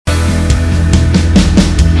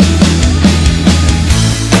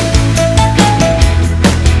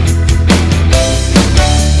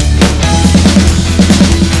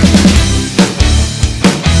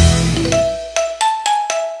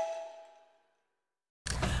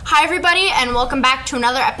Hi, everybody, and welcome back to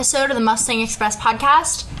another episode of the Mustang Express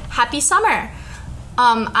podcast. Happy summer.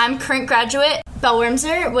 I'm current graduate Belle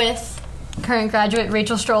Wurmser with current graduate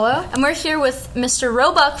Rachel Strollo. And we're here with Mr.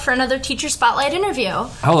 Roebuck for another Teacher Spotlight interview.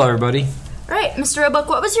 Hello, everybody. All right, Mr. Roebuck,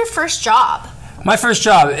 what was your first job? My first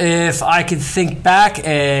job, if I could think back,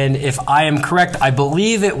 and if I am correct, I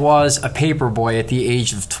believe it was a paper boy at the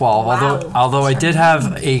age of 12. Wow. Although I did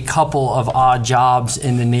have a couple of odd jobs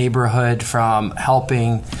in the neighborhood, from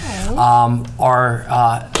helping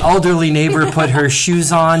our elderly neighbor put her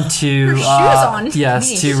shoes on to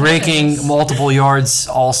to raking multiple yards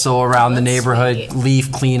also around the neighborhood, sweet. Leaf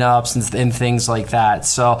cleanups and things like that.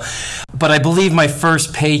 So, but I believe my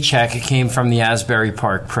first paycheck came from the Asbury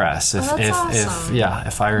Park Press.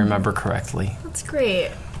 If I remember correctly. That's great.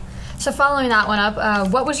 So following that one up,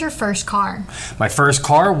 what was your first car? My first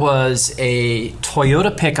car was a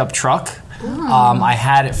Toyota pickup truck. I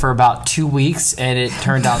had it for about 2 weeks, and it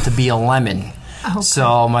turned out to be a lemon. Okay.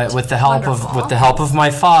 So with the help of my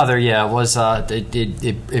father,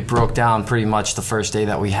 it broke down pretty much the first day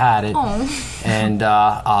that we had it. And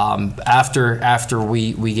after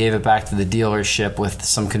we gave it back to the dealership with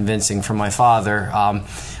some convincing from my father,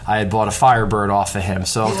 I had bought a Firebird off of him.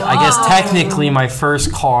 So I guess technically my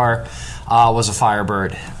first car was a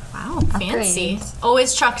Firebird. Wow, fancy.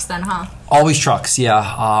 Always trucks then, huh? Always trucks,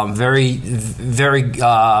 yeah. Very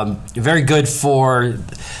good for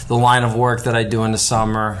the line of work that I do in the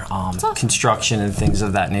summer, construction and things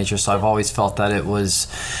of that nature. So I've always felt that it was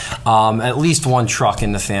at least one truck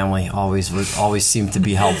in the family always seemed to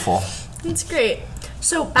be helpful. That's great.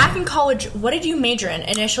 So back in college, what did you major in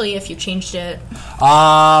initially, if you changed it?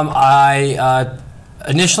 I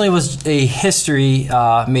initially was a history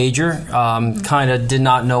major. Kind of did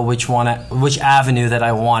not know which avenue that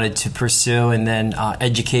I wanted to pursue, and then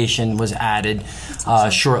education was added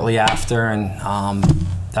shortly after, and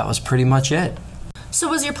that was pretty much it. So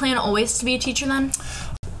was your plan always to be a teacher then?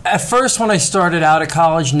 At first, when I started out at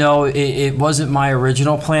college, no, it wasn't my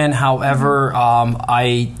original plan. However,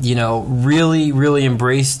 I really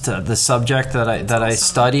embraced the subject that I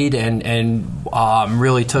studied, and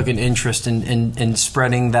really took an interest in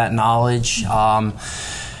spreading that knowledge.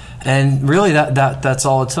 And really, that's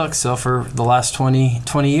all it took. So for the last 20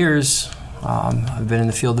 years, I've been in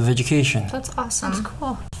the field of education. That's awesome. That's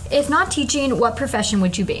cool. If not teaching, what profession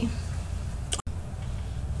would you be?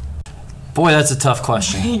 Boy, that's a tough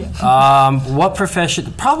question. What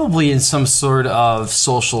profession? Probably in some sort of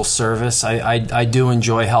social service. I do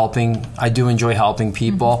enjoy helping. I do enjoy helping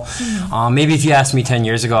people. Mm-hmm. Maybe if you asked me 10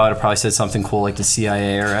 years ago, I'd have probably said something cool like the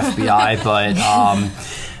CIA or FBI. But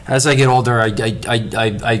as I get older,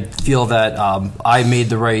 I feel that I made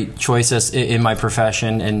the right choices in my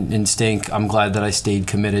profession, and I'm glad that I stayed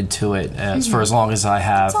committed to it for as long as I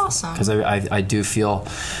have. That's awesome. Because I do feel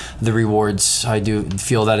the rewards. I do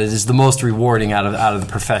feel that it is the most rewarding out of the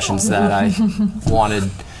professions that I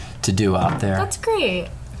wanted to do out there. That's great.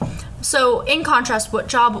 So, in contrast, what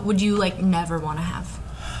job would you never want to have?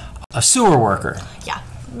 A sewer worker. Yeah,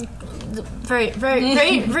 very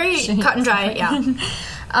cut and dry. Yeah.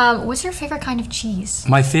 What's your favorite kind of cheese?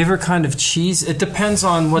 My favorite kind of cheese? It depends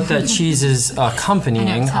on what that cheese is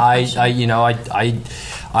accompanying.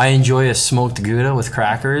 I enjoy a smoked Gouda with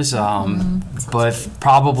crackers, but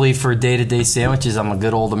probably for day-to-day sandwiches, I'm a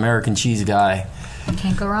good old American cheese guy.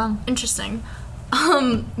 Can't go wrong. Interesting.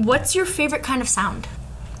 What's your favorite kind of sound?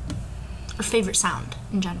 Or favorite sound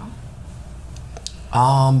in general?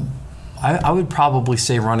 I would probably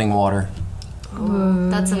say running water. Ooh,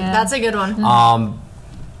 that's a good one.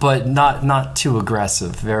 But not too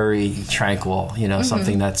aggressive, very tranquil,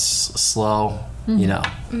 something that's slow,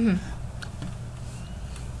 Mm-hmm.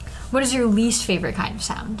 What is your least favorite kind of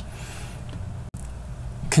sound?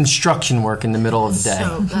 Construction work in the middle of the day.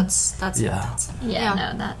 So that's that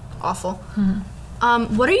awful.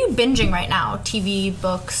 Mm-hmm. What are you binging right now? TV,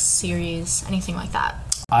 books, series, anything like that?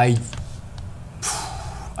 I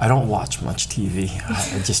don't watch much TV.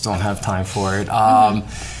 I just don't have time for it.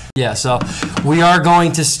 Yeah, so we are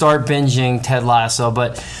going to start binging Ted Lasso,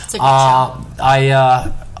 but it's a good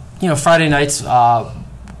show. Friday nights,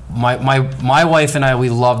 my wife and I, we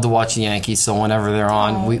love to watch the Yankees, so whenever they're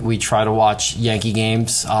on, we try to watch Yankee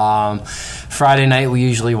games. Friday night, we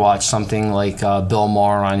usually watch something like Bill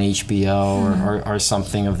Maher on HBO or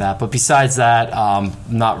something of that. But besides that,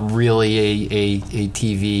 not really a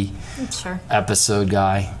TV episode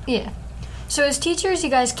guy. Yeah. So as teachers, you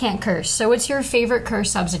guys can't curse. So what's your favorite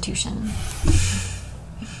curse substitution?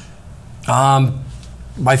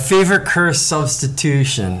 My favorite curse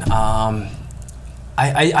substitution.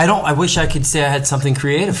 I don't. I wish I could say I had something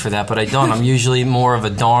creative for that, but I don't. I'm usually more of a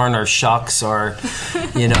darn or shucks or,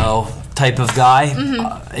 type of guy,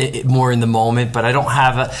 more in the moment. But I don't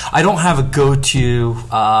have a go-to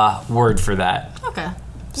word for that. Okay.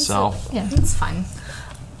 It's fine.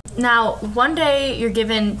 Now, one day you're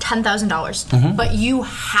given $10,000, but you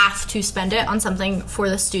have to spend it on something for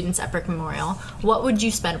the students at Brick Memorial. What would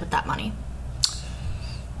you spend with that money?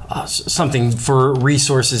 Something for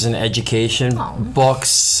resources and education,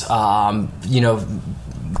 books,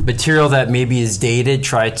 material that maybe is dated.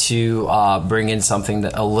 Try to bring in something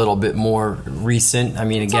that a little bit more recent. I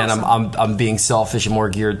mean, again, awesome. I'm being selfish and more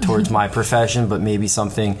geared towards my profession, but maybe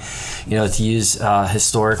something, to use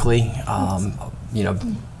historically.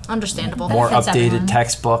 Understandable. More updated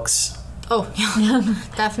textbooks. Oh, yeah,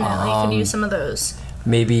 definitely. You could use some of those.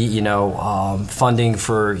 Maybe, funding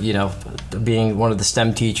for, being one of the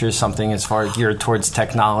STEM teachers, something as far geared towards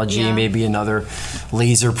technology, maybe another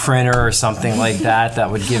laser printer or something like that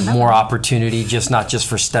would give more opportunity, not just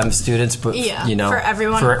for STEM students, but, for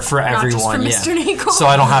everyone. For everyone, just for Mr. Nagel. So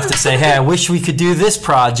I don't have to say, hey, I wish we could do this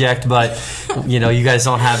project, but, you guys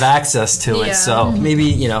don't have access to it. So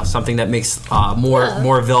maybe, something that makes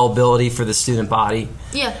more availability for the student body.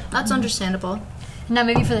 Yeah, that's understandable. Now,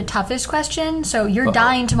 maybe for the toughest question. So you're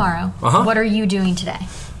dying tomorrow. What are you doing today?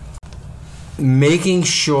 Making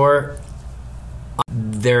sure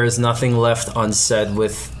there is nothing left unsaid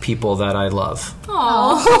with people that I love.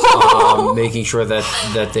 Making sure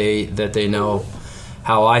that they know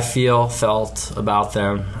how I felt about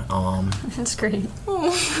them. That's great.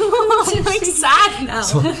 I'm like sad now.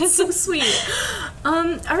 That's so sweet.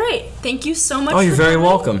 All right. Thank you so much. Oh, you're very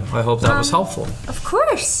welcome. I hope that was helpful. Of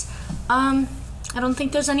course. I don't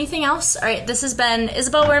think there's anything else. All right, this has been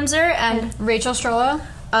Isabel Wurmser and Rachel Strollo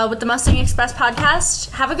with the Mustang Express podcast.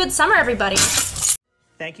 Have a good summer, everybody.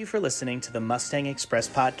 Thank you for listening to the Mustang Express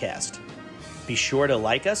podcast. Be sure to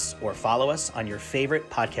like us or follow us on your favorite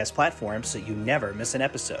podcast platform so you never miss an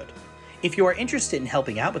episode. If you are interested in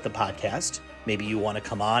helping out with the podcast, maybe you want to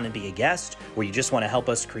come on and be a guest, or you just want to help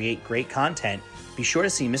us create great content, be sure to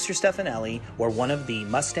see Mr. Stefanelli or one of the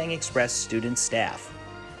Mustang Express student staff.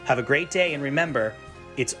 Have a great day, and remember,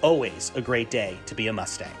 it's always a great day to be a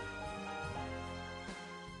Mustang.